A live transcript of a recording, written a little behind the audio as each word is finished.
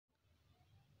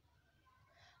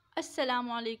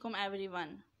Assalamu alaikum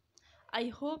everyone. I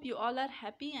hope you all are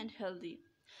happy and healthy.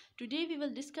 Today we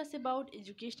will discuss about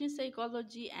educational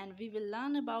psychology and we will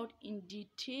learn about in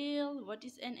detail what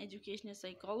is an educational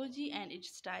psychology and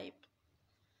its type.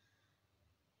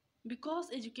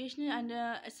 Because educational and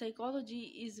psychology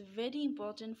is very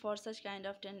important for such kind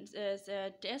of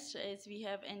tests as we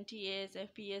have NTAs,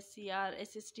 FPS, CR,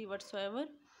 SST whatsoever.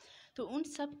 तो उन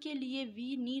सब के लिए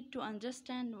we need to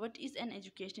understand what is an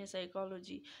educational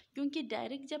psychology, क्योंकि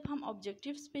direct जब हम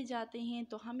objectives पे जाते हैं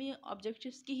तो हमें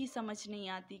ऑब्जेक्टिव्स की ही समझ नहीं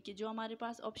आती कि जो हमारे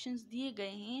पास ऑप्शंस दिए गए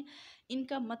हैं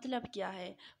इनका मतलब क्या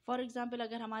है। फॉर एग्ज़ाम्पल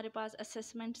अगर हमारे पास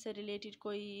असेसमेंट से रिलेटेड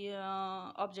कोई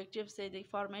ऑब्जेक्टिव से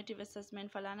फॉर्मेटिव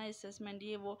असेसमेंट फलाना असेसमेंट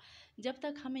ये वो, जब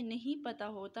तक हमें नहीं पता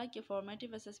होता कि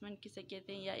फॉर्मेटिव असेसमेंट किसे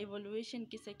कहते हैं या इवोल्यूशन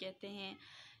किसे कहते हैं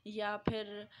या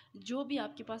फिर जो भी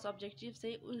आपके पास ऑब्जेक्टिव्स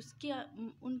है उसके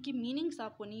उनकी मीनिंग्स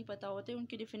आपको नहीं पता होते,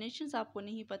 उनके डिफिनेशंस आपको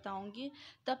नहीं पता होंगे,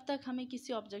 तब तक हमें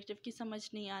किसी ऑब्जेक्टिव की समझ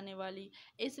नहीं आने वाली।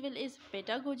 As well as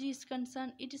pedagogy is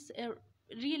concern, it is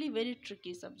really very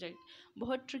tricky subject,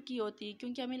 बहुत ट्रिकी होती है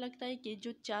क्योंकि हमें लगता है कि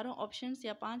जो चारों ऑप्शंस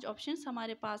या 5 ऑप्शंस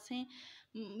हमारे पास हैं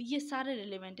ये सारे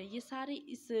रिलेवेंट है, ये सारे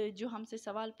इस जो हमसे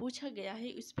सवाल पूछा गया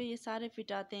है उस पर ये सारे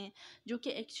फिट आते हैं, जो कि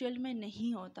एक्चुअल में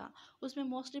नहीं होता। उसमें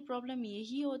मोस्टली प्रॉब्लम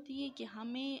यही होती है कि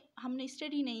हमने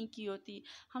स्टडी नहीं की होती,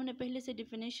 हमने पहले से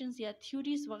डिफिनेशंस या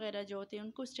थ्योरीज वगैरह जो होते हैं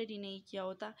उनको स्टडी नहीं किया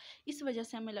होता। इस वजह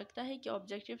से हमें लगता है कि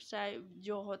ऑब्जेक्टिव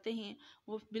जो होते हैं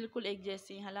वो बिल्कुल एक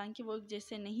जैसे हैं, हालांकि वो एक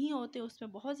जैसे नहीं होते,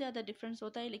 उसमें बहुत ज़्यादा डिफरेंस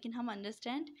होता है लेकिन हम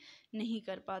अंडरस्टैंड नहीं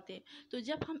कर पाते। तो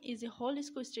जब हम एज ए होल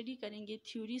इसको स्टडी करेंगे,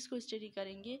 थ्योरीज को स्टडी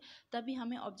करेंगे, तभी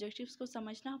हमें ऑब्जेक्टिव्स को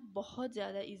समझना बहुत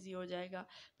ज़्यादा इजी हो जाएगा।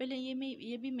 पहले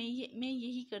मैं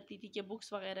यही करती थी कि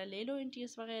बुक्स वगैरह ले लो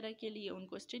एनटीएस वगैरह के लिए,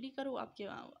 उनको स्टडी करो,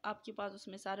 आपके पास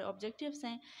उसमें सारे ऑब्जेक्टिव्स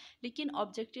हैं, लेकिन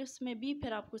ऑब्जेक्टिव्स में भी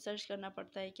फिर आपको सर्च करना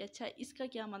पड़ता है कि अच्छा इसका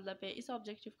क्या मतलब है, इस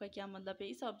ऑब्जेक्टिव का क्या मतलब है,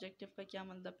 इस ऑब्जेक्टिव का क्या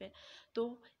मतलब है।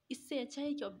 तो इससे अच्छा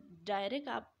है कि डायरेक्ट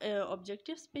आप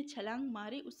ऑब्जेक्टिव्स पे छलांग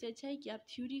मारे, उससे अच्छा है कि आप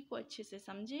थ्योरी को अच्छे से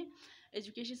समझें।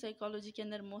 एजुकेशन साइकोलॉजी के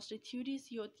अंदर मोस्टली थ्योरीज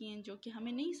ही होती हैं जो कि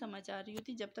हमें नहीं समझ आ रही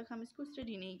होती जब तक हम इसको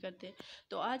स्टडी नहीं करते।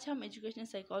 तो आज हम एजुकेशन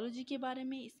साइकोलॉजी के बारे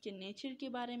में, इसके नेचर के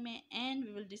बारे में and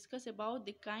we will discuss about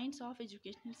the kinds of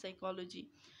educational psychology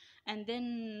and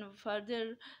then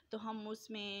further तो हम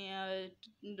उसमें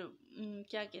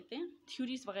क्या कहते हैं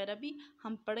थ्योरीज वगैरह भी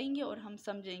हम पढ़ेंगे और हम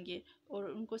समझेंगे,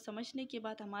 और उनको समझने के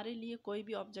बाद हमारे लिए कोई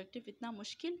भी ऑब्जेक्टिव इतना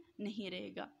मुश्किल नहीं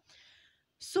रहेगा।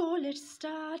 So let's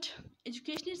start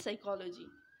educational psychology.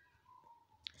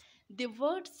 The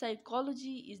word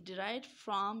psychology is derived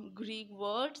from Greek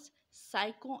words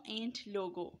psycho and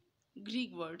logo.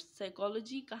 Greek words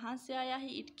psychology कहाँ से आया है?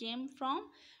 It came from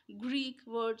Greek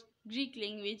word, Greek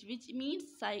language, which means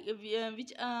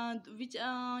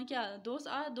क्या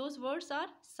those words are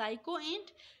psycho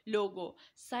and logo.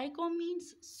 Psycho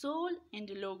means soul and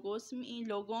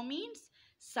logo means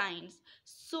science.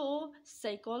 So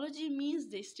psychology means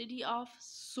the study of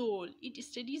soul. It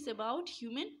studies about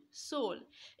human soul.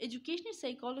 Educational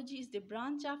psychology is the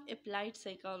branch of applied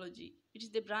psychology. It is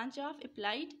the branch of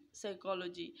applied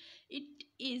psychology. It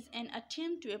is an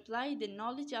attempt to apply the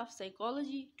knowledge of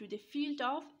psychology to the field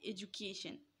of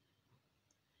education.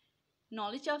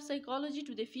 Knowledge of psychology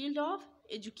to the field of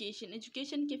education,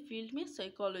 education के field में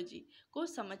psychology को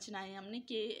समझना है हमने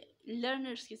कि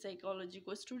learners की psychology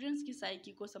को, students की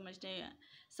साइकी को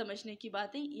समझने की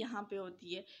बातें यहाँ पे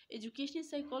होती है। Educational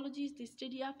psychology is the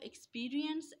study of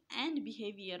experience and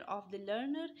behaviour of the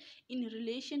learner in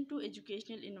relation to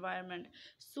educational environment.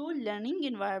 So learning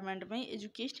environment में,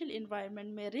 एजुकेशनल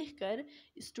इन्वायरमेंट में रहकर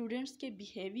स्टूडेंट्स के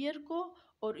बिहेवियर को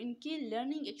और उनके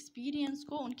लर्निंग एक्सपीरियंस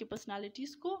को, उनकी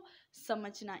पर्सनालिटीज़ को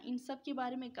समझना, इन सब के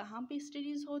बारे में कहाँ पे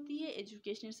स्टडीज़ होती है?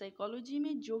 एजुकेशनल साइकोलॉजी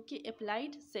में, जो कि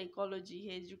अप्लाइड साइकोलॉजी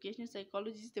है। Educational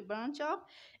psychology is the branch of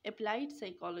applied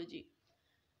psychology.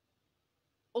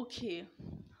 Okay,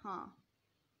 हाँ,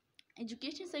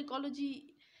 educational psychology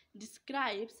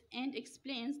describes and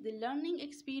explains the learning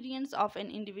experience of an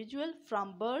individual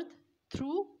from birth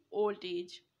through old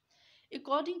age.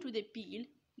 According to the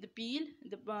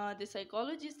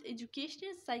psychologist,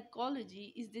 educational psychology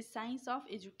is the science of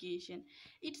education.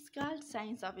 It's called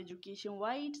science of education.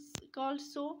 Why it's called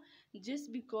so?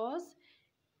 Just because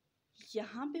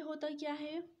यहाँ पे होता क्या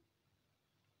है,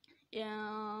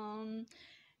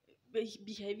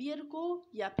 behaviour को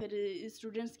या फिर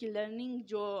students की learning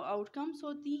जो आउटकम्स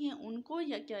होती हैं उनको,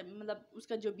 या क्या मतलब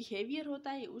उसका जो बिहेवियर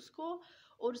होता है उसको,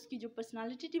 और उसकी जो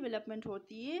पर्सनालिटी डेवलपमेंट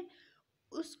होती है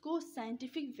उसको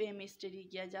साइंटिफिक वे में स्टडी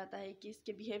किया जाता है कि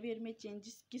इसके बिहेवियर में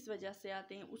चेंजेस किस वजह से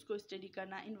आते हैं, उसको स्टडी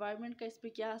करना, इन्वायरमेंट का इस पर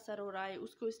क्या असर हो रहा है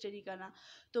उसको स्टडी करना।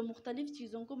 तो मुख्तलिफ़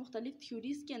चीज़ों को मुख्तलिफ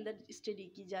थ्योरीज़ के अंदर स्टडी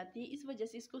की जाती है, इस वजह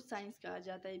से इसको साइंस कहा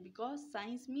जाता है। Because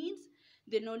science means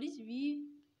the knowledge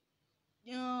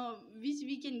which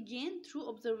we can gain through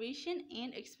observation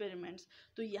and experiments.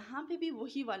 तो यहाँ पे भी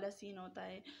वही वाला सीन होता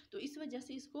है। तो इस वजह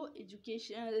से इसको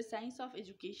एजुकेशन, साइंस ऑफ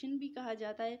एजुकेशन भी कहा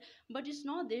जाता है। But it's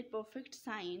not that perfect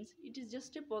science, it is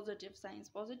just a positive science.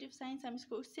 Positive science हम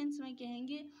इसको उस सेंस में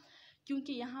कहेंगे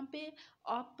क्योंकि यहाँ पे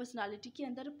आप पर्सनालिटी के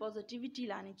अंदर पॉजिटिविटी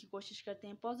लाने की कोशिश करते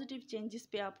हैं, पॉजिटिव चेंजेस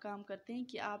पे आप काम करते हैं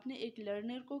कि आपने एक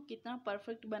लर्नर को कितना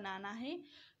परफेक्ट बनाना है,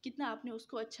 कितना आपने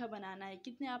उसको अच्छा बनाना है,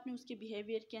 कितने आपने उसके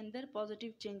बिहेवियर के अंदर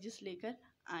पॉजिटिव चेंजेस लेकर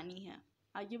आनी है।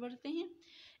 आगे बढ़ते हैं।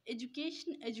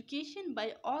 Education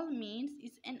by all means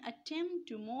is an attempt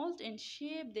to mold and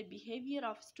shape the behavior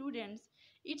of students.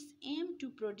 Its aim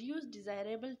to produce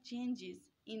desirable changes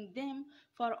in them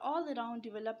for all around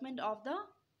development of the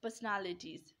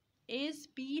personalities. As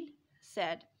Peel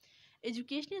said,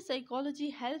 educational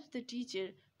psychology helps the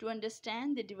teacher to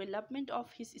understand the development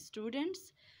of his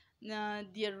students,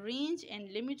 their range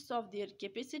and limits of their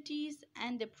capacities,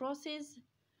 and the process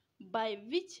by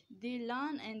which they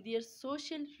learn and their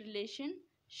social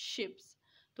relationships.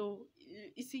 तो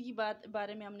इसी की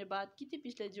बारे में हमने बात की थी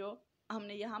पिछले, जो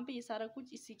हमने यहाँ पे ये सारा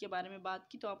कुछ इसी के बारे में बात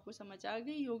की, तो आपको समझ आ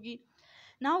गई होगी।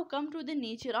 Now come to the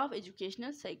nature of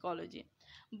educational psychology.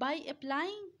 By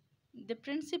applying the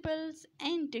principles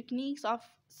and techniques of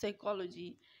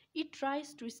psychology, it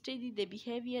tries to study the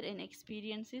behavior and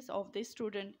experiences of the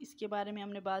student. इसके बारे में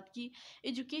हमने बात की।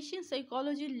 Education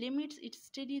psychology limits its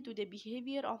study to the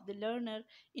behavior of the learner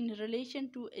in relation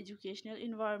to educational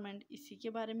environment. इसी के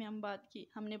बारे में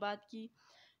हमने बात की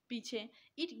पीछे।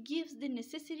 It gives the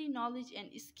necessary knowledge and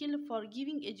skill for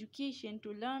giving education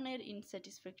to learner in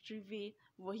satisfactory way.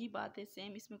 वही बात है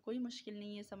सेम, इसमें कोई मुश्किल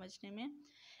नहीं है समझने में।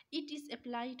 It is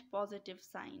applied positive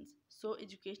science. So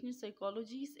educational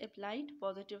psychology is applied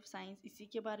positive science. इसी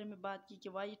के बारे में बात की कि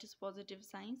why it is positive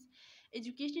science.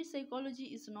 Educational psychology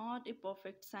is not a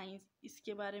perfect science.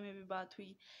 इसके बारे में भी बात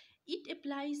हुई। It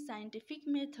applies scientific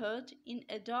method in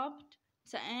adopt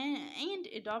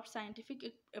scientific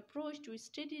approach to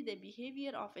study the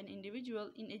behavior of an individual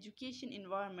in education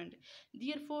environment.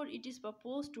 Therefore, it is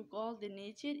proposed to call the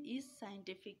nature is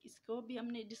scientific. इसको भी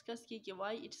हमने discuss की कि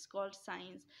why it is called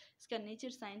science. इसका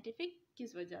nature scientific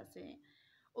किस वजह से है।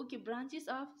 Okay, branches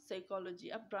of psychology.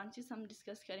 अब branches हम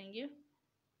डिस्कस करेंगे।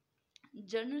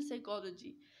 General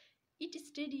psychology. It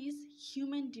studies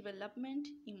human development,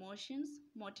 emotions,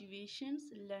 motivations,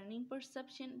 learning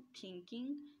perception,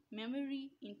 thinking,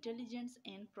 memory, intelligence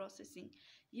and processing.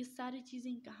 ये सारी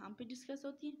चीज़ें कहाँ पे डिस्कस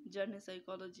होती हैं? जर्नल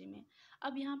साइकोलॉजी में।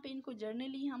 अब यहाँ पे इनको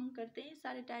जर्नली हम करते हैं,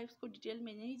 सारे टाइप्स को डिटेल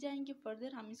में नहीं जाएंगे,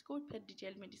 फर्दर हम इसको फिर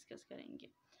डिटेल में डिस्कस करेंगे।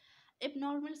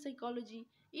 Abnormal psychology.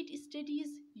 It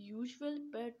studies unusual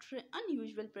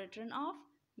pattern of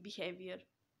behavior.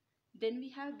 Then we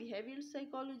have behavioral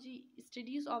psychology,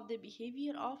 studies of the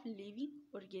behavior of living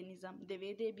organism, the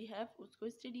way they behave उसको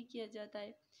study किया जाता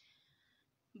है।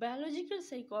 Biological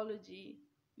psychology,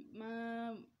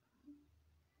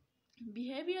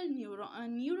 behavioral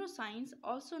neuroscience,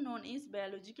 also known as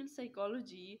biological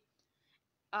psychology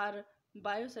or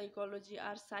biopsychology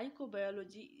or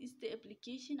psychobiology, is the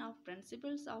application of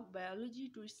principles of biology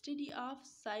to study of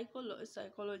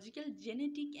psychological,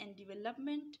 genetic and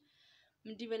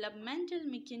developmental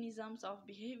mechanisms of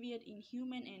behavior in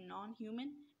human and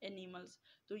non-human animals.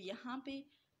 तो यहाँ पे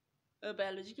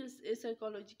biological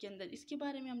psychology के अंदर इसके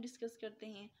बारे में हम discuss करते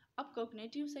हैं। अब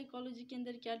कॉग्निटिव साइकोलॉजी के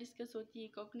अंदर क्या डिस्कस होती है?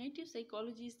 Cognitive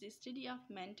psychology is the study of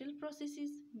mental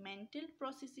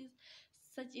processes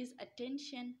such as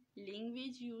attention,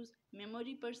 language use,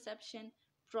 memory perception,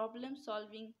 problem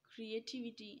solving,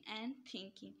 creativity and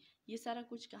thinking. ये सारा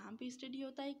कुछ कहाँ पे स्टडी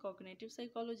होता है? कॉग्निटिव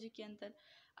साइकोलॉजी के अंदर।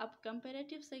 अब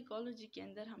कंपैरेटिव साइकोलॉजी के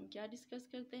अंदर हम क्या डिस्कस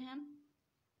करते हैं?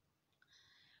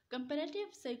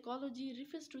 Comparative psychology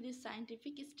refers to the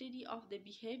scientific study of the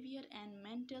behavior and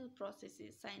mental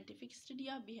processes, scientific study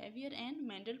of behavior and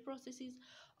mental processes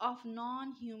of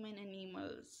non-human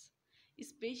animals.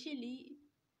 Especially,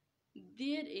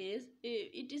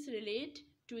 it is related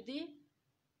to the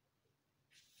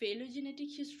phylogenetic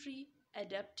history,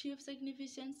 adaptive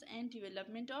significance, and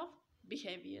development of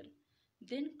behavior.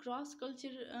 Then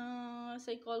cross-culture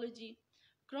psychology.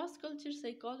 Cross-culture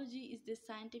psychology is the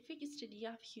scientific study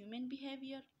of human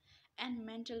behavior and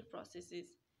mental processes,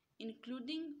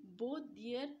 including both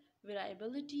their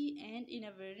variability and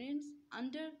invariance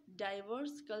under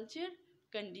diverse culture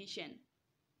conditions.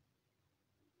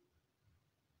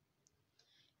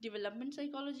 Development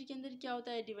psychology के अंदर क्या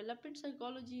होता है? Development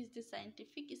psychology is the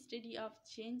scientific study of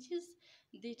changes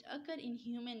that occur in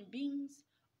human beings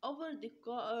over the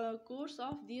course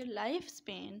of their life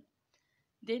span.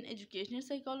 Then educational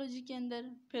psychology के अंदर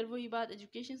फिर वही बात,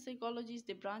 education psychology is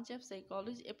the branch of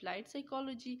psychology applied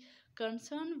psychology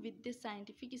concern with the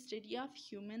scientific study of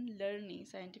human learning,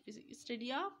 scientific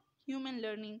study of human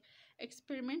learning.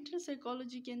 Experimental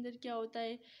psychology के अंदर क्या होता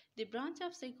है? The branch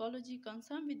of psychology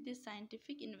concern with the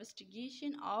scientific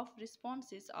investigation of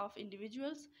responses of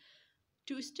individuals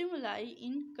to stimuli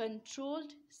in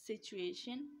controlled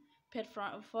situation.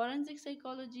 Forensic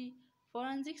psychology.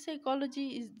 Forensic psychology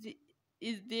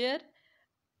is there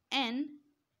an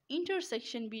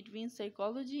intersection between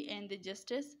psychology and the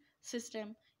justice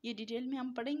system. ये detail में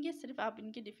हम पढ़ेंगे, सिर्फ आप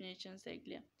इनके definition देख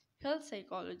लिया। Health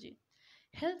psychology.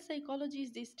 Health psychology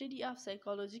is the study of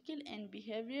psychological and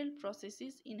behavioral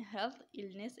processes in health,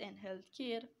 illness, and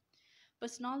healthcare.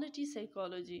 Personality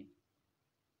psychology.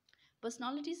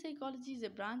 Personality psychology is a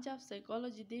branch of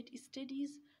psychology that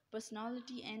studies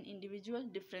personality and individual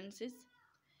differences.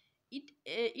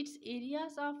 Its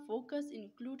areas of focus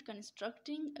include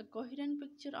constructing a coherent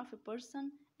picture of a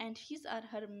person and his or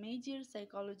her major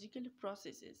psychological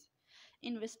processes.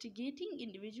 Investigating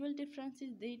individual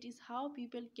differences, that is how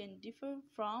people can differ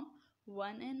from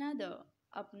one another.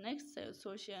 अब next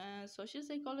social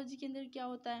psychology के अंदर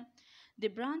क्या होता है?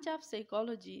 The branch of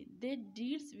psychology that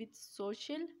deals with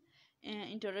social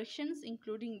interactions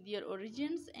including their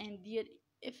origins and their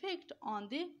effect on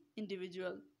the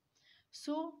individual.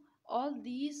 So all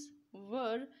these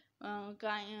were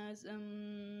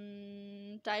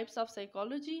types of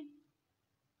psychology.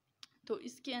 तो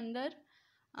इसके अंदर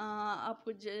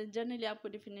आपको जनरली आपको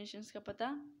डिफिनेशंस का पता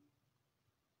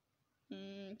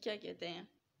क्या कहते हैं,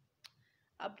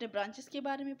 आपने ब्रांचेस के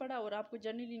बारे में पढ़ा और आपको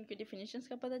जनरली इनके डिफिनेशंस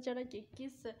का पता चला कि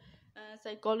किस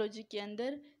साइकोलॉजी के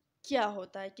अंदर क्या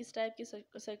होता है, किस टाइप की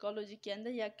साइकोलॉजी के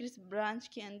अंदर या किस ब्रांच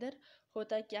के अंदर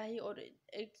होता क्या है,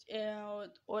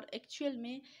 और एक्चुअल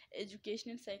में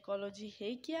एजुकेशनल साइकोलॉजी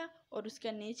है क्या और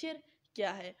उसका नेचर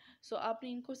क्या है। सो आपने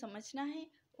इनको समझना है,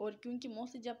 और क्योंकि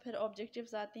मोस्टली जब फिर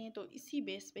ऑब्जेक्टिव्स आते हैं तो इसी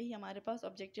बेस पे ही हमारे पास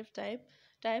ऑब्जेक्टिव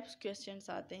टाइप्स क्वेश्चंस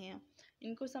आते हैं,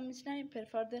 इनको समझना है। फिर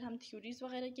फर्दर हम थ्योरीज़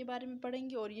वगैरह के बारे में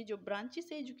पढ़ेंगे, और ये जो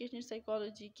ब्रांचेस है एजुकेशनल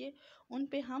साइकोलॉजी के, उन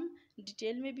पे हम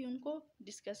डिटेल में भी उनको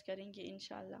डिस्कस करेंगे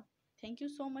इंशाल्लाह। Thank you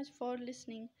so much for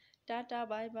listening. Tata,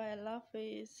 bye bye, अल्लाह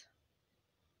हाफिज़।